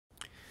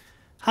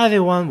Hi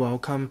everyone,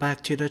 welcome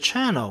back to the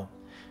channel.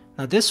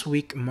 Now this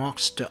week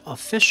marks the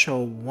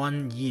official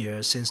 1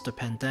 year since the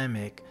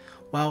pandemic.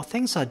 While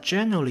things are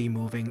generally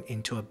moving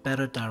into a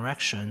better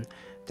direction,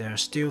 there are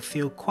still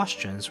few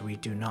questions we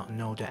do not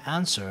know the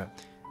answer.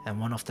 And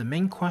one of the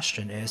main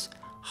questions is,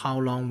 how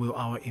long will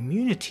our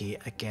immunity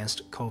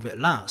against COVID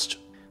last?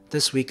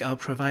 This week I'll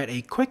provide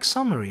a quick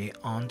summary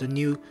on the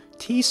new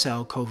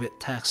T-cell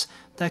COVID test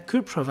that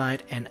could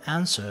provide an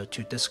answer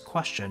to this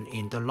question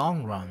in the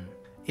long run.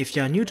 If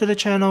you are new to the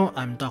channel,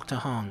 I'm Dr.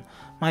 Han.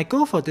 My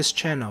goal for this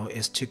channel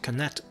is to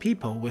connect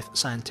people with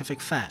scientific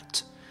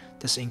facts.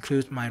 This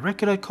includes my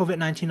regular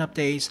COVID-19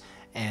 updates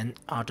and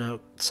other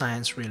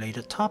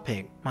science-related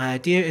topics. My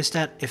idea is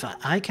that if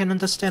I can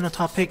understand a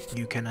topic,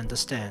 you can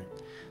understand.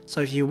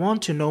 So if you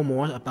want to know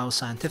more about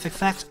scientific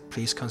facts,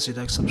 please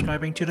consider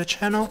subscribing to the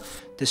channel.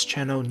 This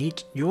channel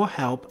needs your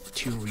help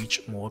to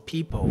reach more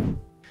people.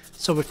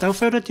 So without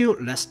further ado,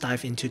 let's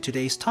dive into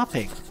today's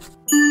topic.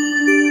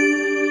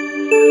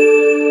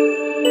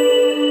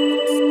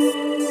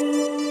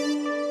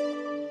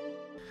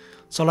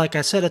 So like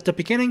I said at the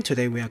beginning,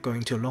 today we are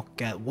going to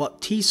look at what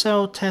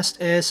T-cell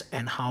test is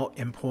and how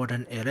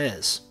important it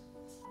is.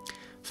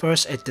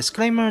 First, a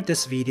disclaimer,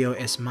 this video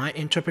is my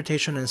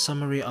interpretation and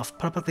summary of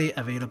publicly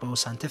available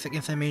scientific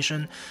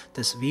information.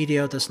 This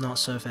video does not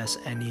serve as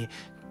any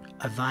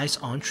advice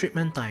on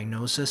treatment,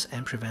 diagnosis,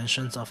 and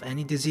prevention of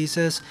any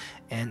diseases.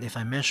 And if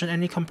I mention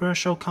any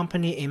commercial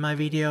company in my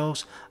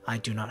videos, I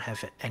do not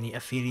have any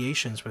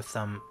affiliations with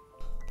them.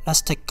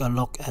 Let's take a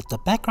look at the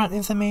background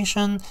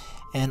information.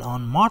 And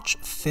on March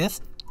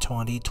 5th,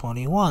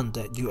 2021,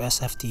 the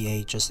US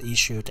FDA just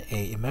issued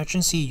an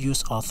emergency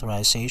use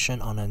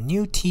authorization on a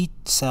new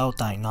T-cell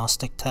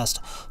diagnostic test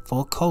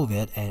for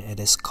COVID, and it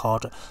is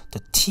called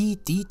the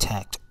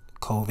T-Detect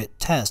COVID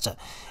test.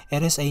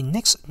 It is a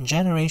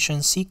next-generation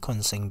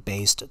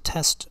sequencing-based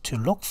test to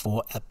look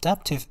for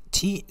adaptive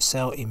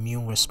T-cell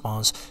immune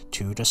response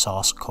to the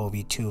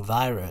SARS-CoV-2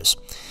 virus.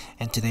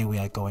 And today we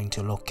are going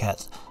to look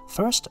at,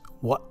 first,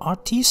 what are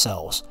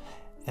T-cells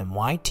and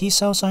why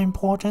T-cells are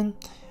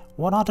important?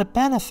 What are the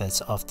benefits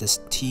of this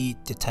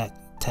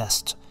T-Detect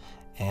test?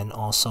 And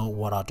also,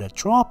 what are the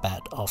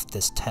drawbacks of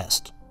this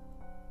test?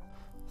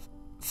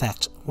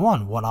 Fact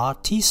 1. What are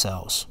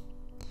T-cells?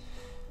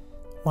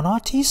 What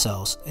are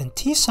T-cells? And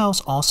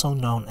T-cells, also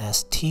known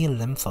as T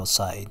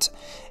lymphocytes,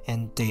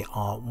 and they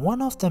are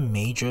one of the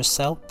major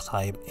cell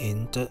types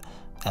in the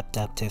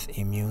adaptive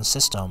immune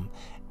system.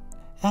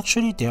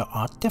 Actually, there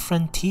are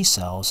different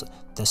T-cells.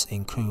 This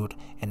include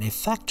an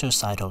effector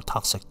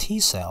cytotoxic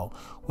T cell,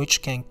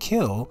 which can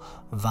kill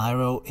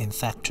viral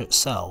infected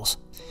cells.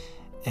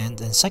 And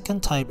the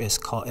second type is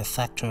called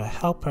effector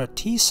helper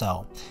T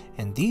cell,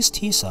 and these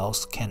T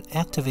cells can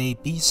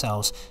activate B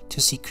cells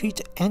to secrete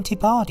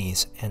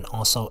antibodies and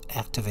also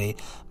activate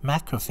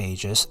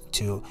macrophages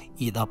to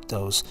eat up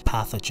those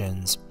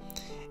pathogens.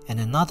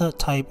 And another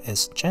type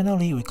is,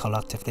 generally we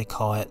collectively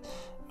call it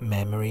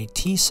memory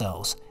T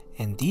cells,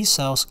 and these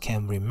cells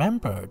can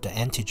remember the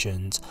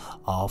antigens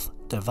of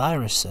the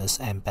viruses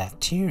and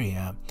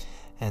bacteria,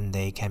 and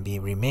they can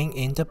remain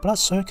in the blood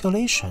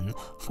circulation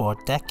for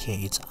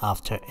decades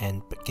after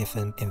a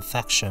given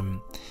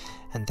infection.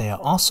 And they are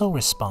also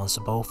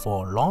responsible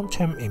for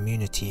long-term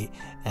immunity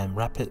and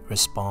rapid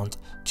response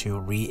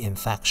to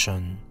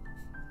reinfection.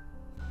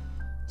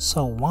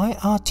 So why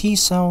are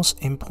T-cells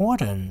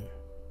important?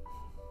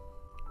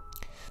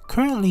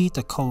 Currently,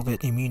 the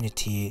COVID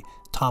immunity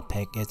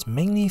topic is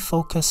mainly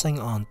focusing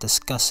on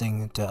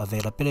discussing the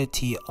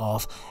availability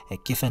of a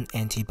given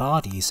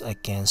antibodies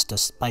against the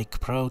spike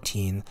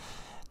protein.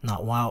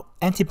 Now, while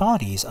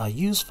antibodies are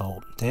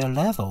useful, their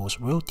levels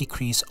will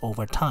decrease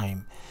over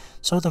time.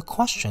 So the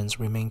questions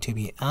remain to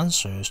be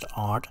answered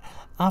are,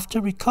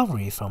 after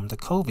recovery from the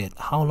COVID,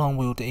 how long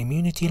will the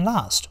immunity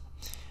last?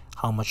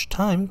 How much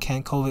time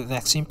can COVID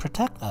vaccine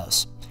protect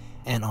us?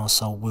 And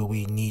also, will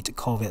we need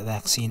COVID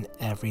vaccine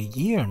every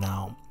year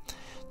now?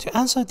 To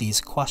answer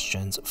these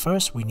questions,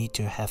 first we need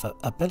to have an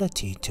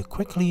ability to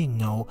quickly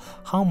know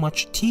how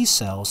much T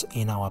cells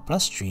in our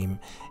bloodstream,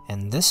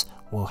 and this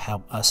will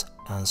help us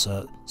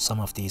answer some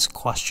of these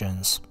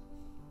questions.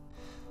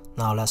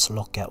 Now let's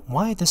look at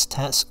why this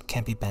test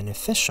can be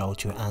beneficial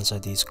to answer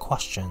these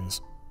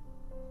questions.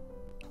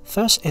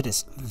 First, it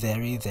is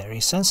very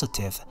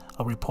sensitive,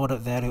 a reported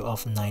value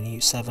of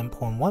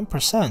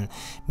 97.1%,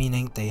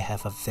 meaning they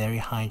have a very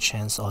high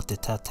chance of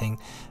detecting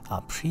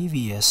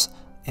previous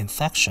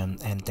infection,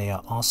 and they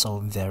are also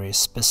very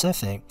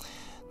specific.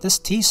 This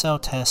T-cell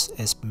test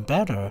is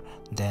better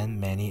than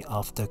many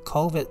of the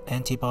COVID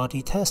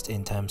antibody tests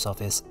in terms of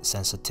its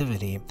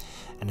sensitivity,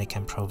 and it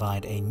can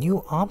provide a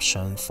new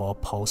option for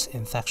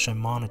post-infection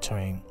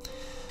monitoring.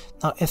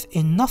 Now, if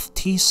enough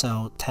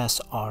T-cell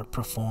tests are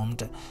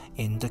performed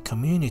in the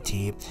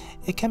community,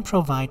 it can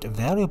provide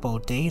valuable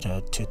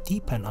data to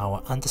deepen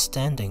our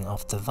understanding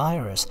of the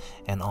virus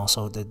and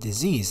also the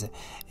disease,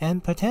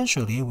 and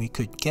potentially we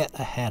could get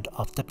ahead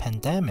of the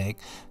pandemic,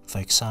 for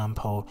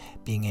example,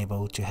 being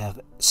able to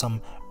have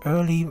some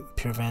early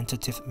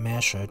preventative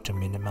measure to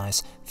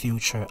minimize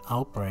future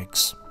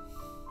outbreaks.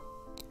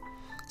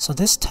 So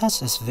this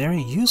test is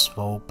very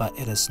useful, but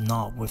it is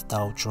not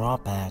without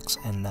drawbacks,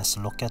 and let's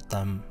look at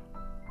them.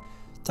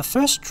 The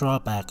first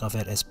drawback of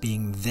it is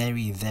being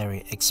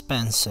very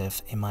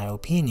expensive in my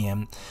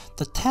opinion.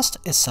 The test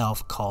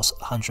itself costs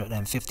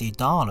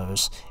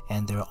 $150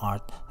 and there are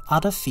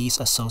other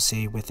fees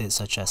associated with it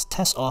such as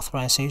test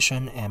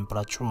authorization and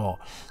blood draw.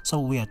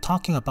 So we are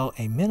talking about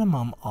a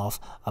minimum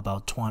of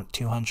about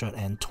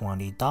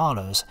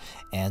 $220,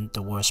 and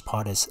the worst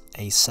part is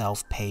a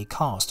self-pay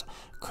cost,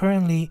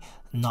 currently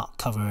not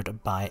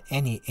covered by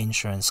any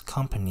insurance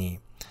company.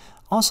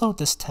 Also,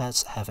 this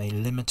test have a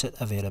limited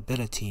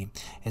availability.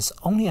 It's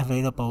only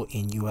available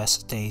in US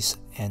states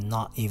and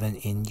not even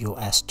in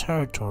US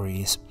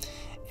territories.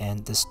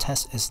 And this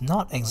test is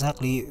not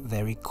exactly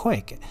very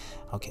quick.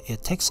 Okay,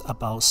 it takes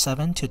about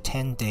 7 to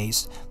 10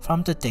 days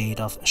from the date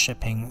of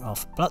shipping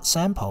of blood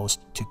samples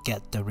to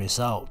get the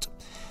result.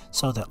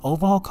 So the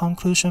overall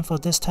conclusion for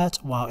this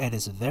test, while it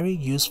is very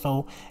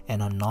useful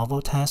and a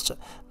novel test,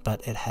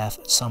 but it has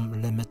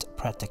some limited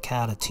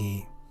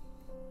practicality.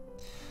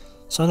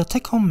 So the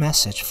take-home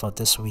message for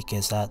this week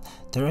is that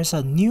there is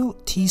a new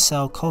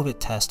T-cell COVID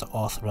test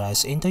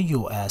authorized in the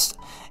US.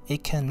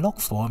 It can look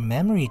for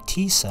memory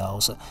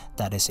T-cells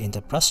that is in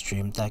the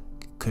bloodstream that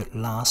could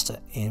last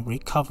in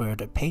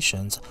recovered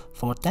patients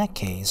for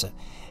decades,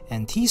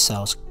 and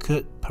T-cells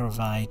could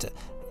provide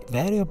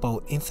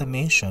valuable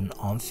information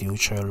on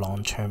future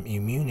long-term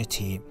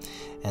immunity,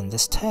 and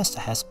this test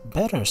has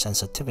better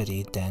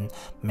sensitivity than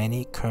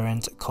many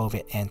current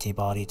COVID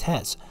antibody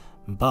tests,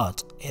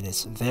 but it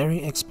is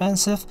very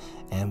expensive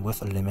and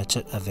with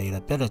limited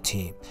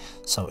availability,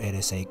 so it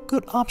is a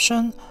good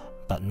option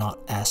but not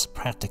as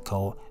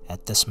practical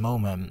at this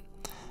moment.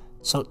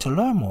 So to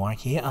learn more,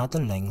 here are the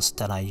links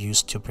that I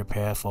used to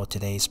prepare for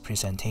today's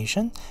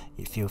presentation.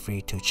 Feel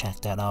free to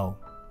check that out.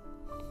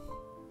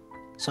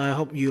 So I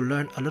hope you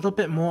learned a little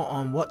bit more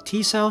on what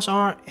T-cells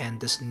are and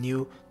this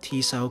new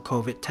T-cell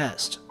COVID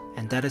test.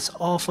 And that is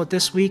all for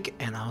this week,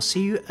 and I'll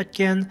see you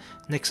again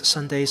next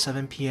Sunday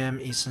 7 p.m.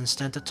 Eastern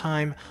Standard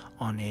Time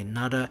on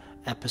another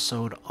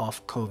episode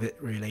of COVID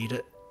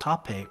related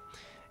topic.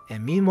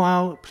 And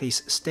meanwhile,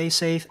 please stay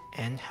safe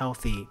and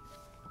healthy.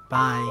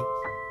 Bye.